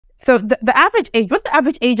So the average age, what's the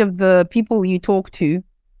average age of the people you talk to?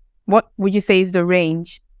 What would you say is the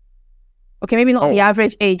range? Okay, maybe not the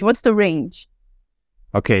average age. What's the range?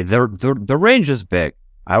 Okay, the range is big.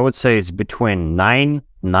 I would say it's between 9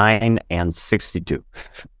 and 62.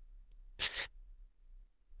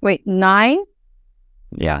 Wait, 9?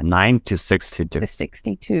 Yeah, 9 to 62. To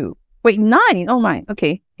 62. Wait, 9? Oh my.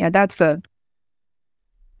 Okay. Yeah, that's a...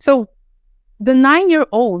 So the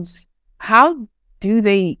 9-year-olds, how do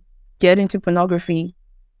they get into pornography?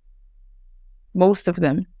 Most of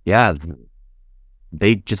them. Yeah,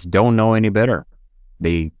 they just don't know any better.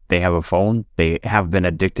 They have a phone. They have been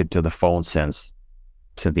addicted to the phone since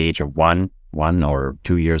the age of one or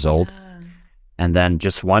 2 years old. Yeah. And then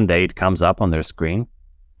just one day it comes up on their screen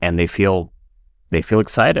and they feel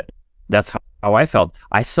excited. That's how I felt.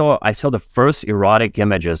 I saw the first erotic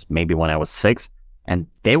images maybe when I was 6, and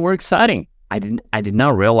they were exciting. I did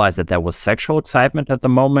not realize that was sexual excitement at the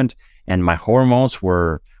moment, and my hormones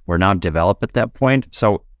were not developed at that point.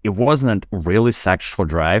 So it wasn't really sexual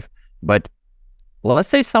drive. But let's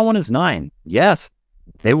say someone is 9. Yes,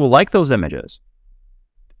 they will like those images.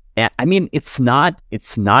 I mean, it's not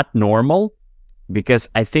normal, because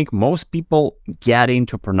I think most people get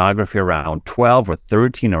into pornography around 12 or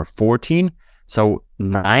 13 or 14. So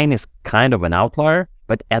 9 is kind of an outlier.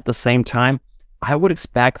 But at the same time, I would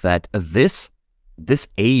expect that this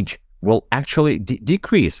age will actually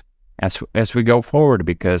decrease as we go forward,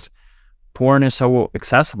 because porn is so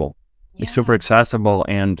accessible. Yeah. It's super accessible,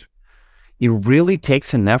 and it really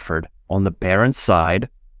takes an effort on the parent's side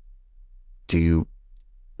to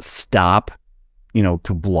stop,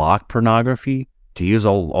 to block pornography, to use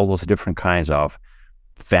all those different kinds of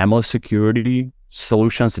family security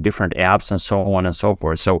solutions, different apps, and so on and so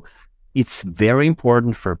forth. So it's very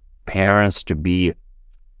important for parents to be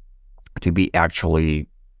actually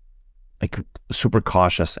like super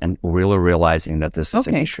cautious and really realizing that this is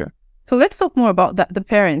an issue. So let's talk more about that, the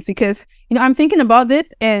parents, because I'm thinking about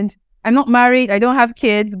this, and I'm not married, I don't have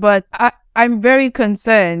kids, but I'm very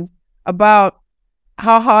concerned about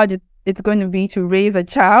how hard it's going to be to raise a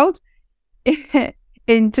child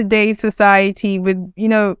in today's society with, you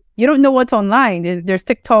don't know what's online. There's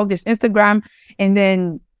TikTok, there's Instagram, and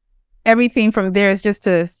then everything from there is just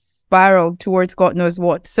a spiral towards God knows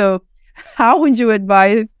what. So how would you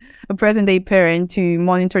advise a present-day parent to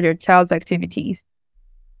monitor their child's activities?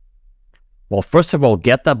 Well, first of all,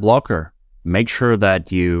 get that blocker. Make sure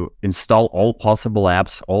that you install all possible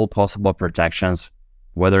apps, all possible protections,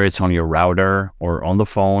 whether it's on your router or on the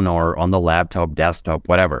phone or on the laptop, desktop,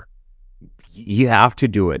 whatever. You have to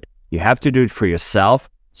do it. You have to do it for yourself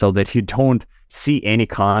so that you don't see any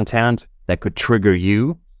content that could trigger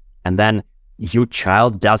you, and then your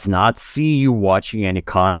child does not see you watching any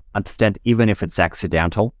content, even if it's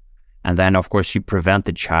accidental. And then, of course, you prevent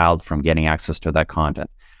the child from getting access to that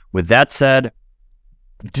content. With that said,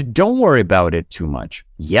 don't worry about it too much.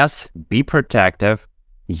 Yes, be protective.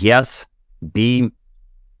 Yes, be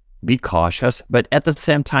cautious. But at the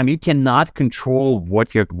same time, you cannot control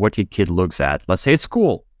what your kid looks at. Let's say it's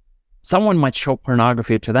school. Someone might show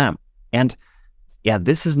pornography to them. And yeah,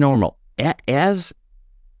 this is normal.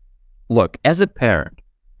 Look, as a parent,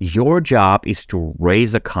 your job is to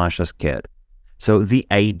raise a conscious kid. So the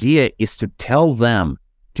idea is to tell them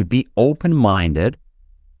to be open-minded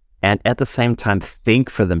and at the same time think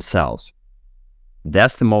for themselves.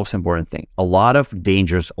 That's the most important thing. A lot of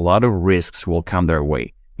dangers, a lot of risks will come their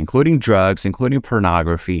way, including drugs, including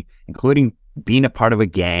pornography, including being a part of a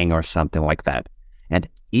gang or something like that. And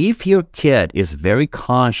if your kid is very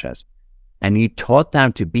conscious and you taught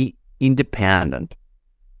them to be independent,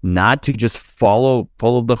 not to just follow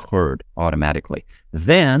the herd automatically,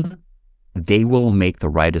 then they will make the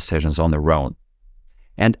right decisions on their own.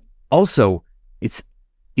 And also, it's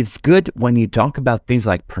good when you talk about things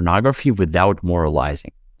like pornography without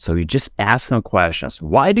moralizing. So you just ask them questions.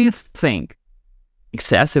 Why do you think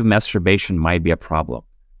excessive masturbation might be a problem?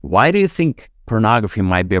 Why do you think pornography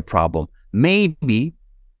might be a problem? Maybe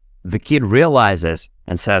the kid realizes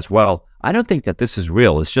and says, well, I don't think that this is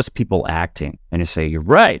real. It's just people acting. And you say, you're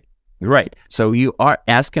right. So you are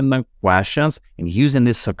asking them questions and using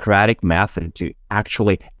this Socratic method to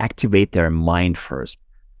actually activate their mind first,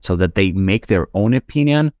 so that they make their own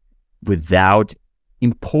opinion without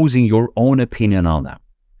imposing your own opinion on them.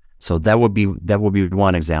 So that would be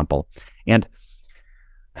one example. And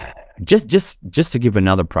just to give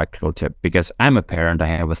another practical tip, because I'm a parent, I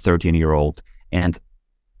have a 13-year-old, and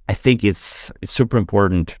I think it's super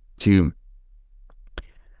important to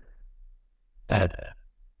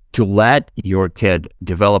let your kid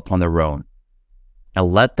develop on their own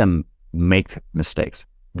and let them make mistakes.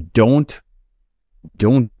 Don't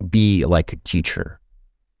don't be like a teacher.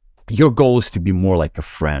 Your goal is to be more like a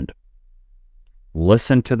friend.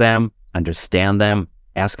 Listen to them, understand them,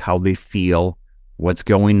 ask how they feel, what's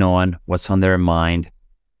going on, what's on their mind.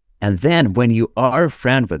 And then when you are a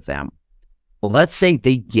friend with them, let's say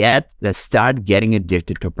they start getting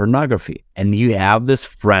addicted to pornography and you have this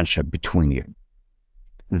friendship between you.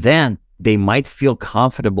 Then they might feel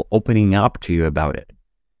comfortable opening up to you about it.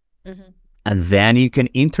 Mm-hmm. And then you can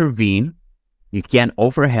intervene. You can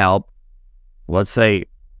offer help. Let's say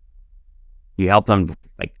you help them,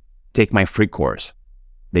 like, take my free course.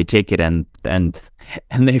 They take it and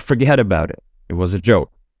they forget about it. It was a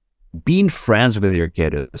joke. Being friends with your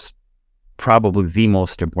kid is probably the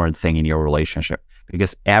most important thing in your relationship,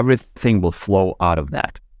 because everything will flow out of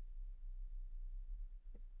that.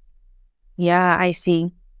 Yeah, I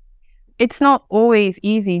see. It's not always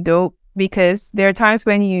easy though, because there are times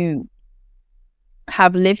when you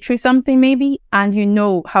have lived through something maybe, and you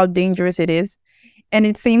know how dangerous it is. And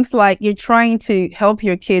it seems like you're trying to help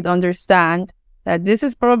your kid understand that this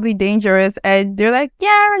is probably dangerous. And they're like,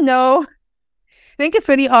 yeah, no. I think it's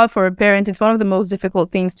pretty hard for a parent. It's one of the most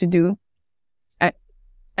difficult things to do.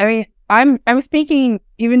 I mean, I'm speaking,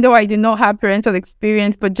 even though I do not have parental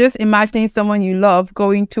experience, but just imagining someone you love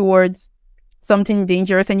going towards something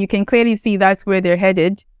dangerous, and you can clearly see that's where they're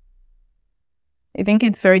headed. I think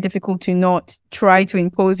it's very difficult to not try to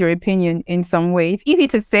impose your opinion in some way. It's easy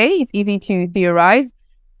to say, it's easy to theorize,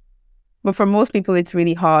 but for most people, it's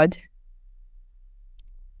really hard.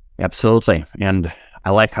 Absolutely. And I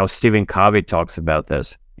like how Stephen Covey talks about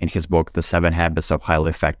this in his book, The 7 Habits of Highly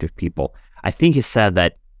Effective People. I think he said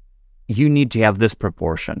that you need to have this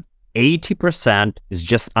proportion. 80% is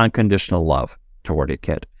just unconditional love toward your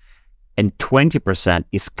kid. And 20%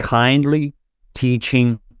 is kindly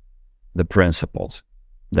teaching the principles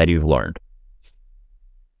that you've learned.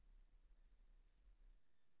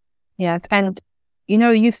 Yes. And,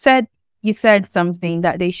 you said something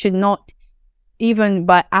that they should not, even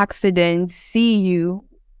by accident, see you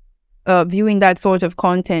viewing that sort of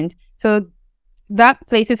content. So that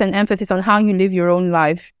places an emphasis on how you live your own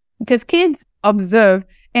life, because kids observe,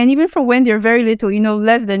 and even from when they're very little,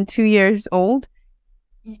 less than 2 years old,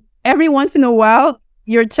 every once in a while,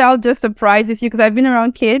 your child just surprises you, because I've been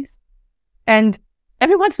around kids, and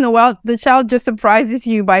every once in a while, the child just surprises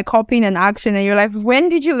you by copying an action, and you're like, when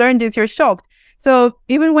did you learn this? You're shocked. So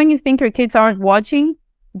even when you think your kids aren't watching,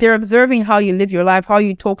 they're observing how you live your life, how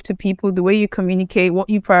you talk to people, the way you communicate, what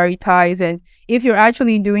you prioritize, and if you're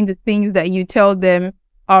actually doing the things that you tell them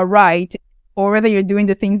are right, or whether you're doing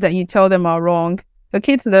the things that you tell them are wrong. So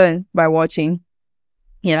kids learn by watching.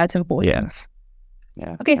 Yeah, that's important. Yes.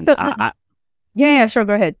 Yeah. Okay, so yeah, sure,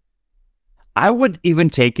 go ahead. I would even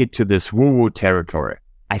take it to this woo-woo territory.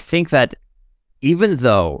 I think that even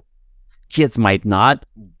though kids might not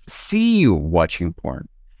see you watching porn,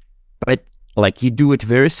 but like you do it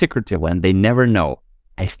very secretively and they never know,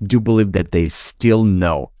 I do believe that they still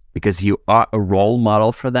know, because you are a role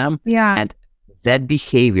model for them. Yeah. And that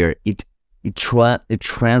behavior, it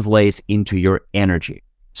translates into your energy.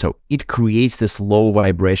 So it creates this low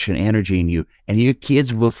vibration energy in you, and your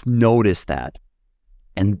kids will notice that.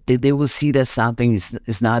 And they will see that something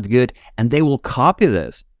is not good, and they will copy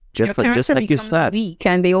this, just like you said. Weak,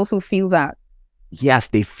 and they also feel that. Yes,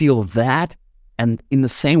 they feel that, and in the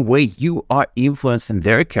same way, you are influencing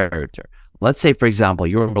their character. Let's say, for example,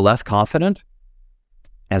 you're less confident.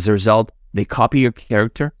 As a result, they copy your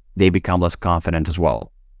character, they become less confident as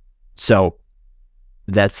well. So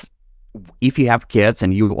if you have kids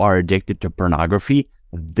and you are addicted to pornography,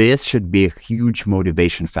 this should be a huge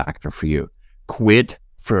motivation factor for you. Quit,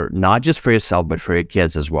 for not just for yourself, but for your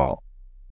kids as well.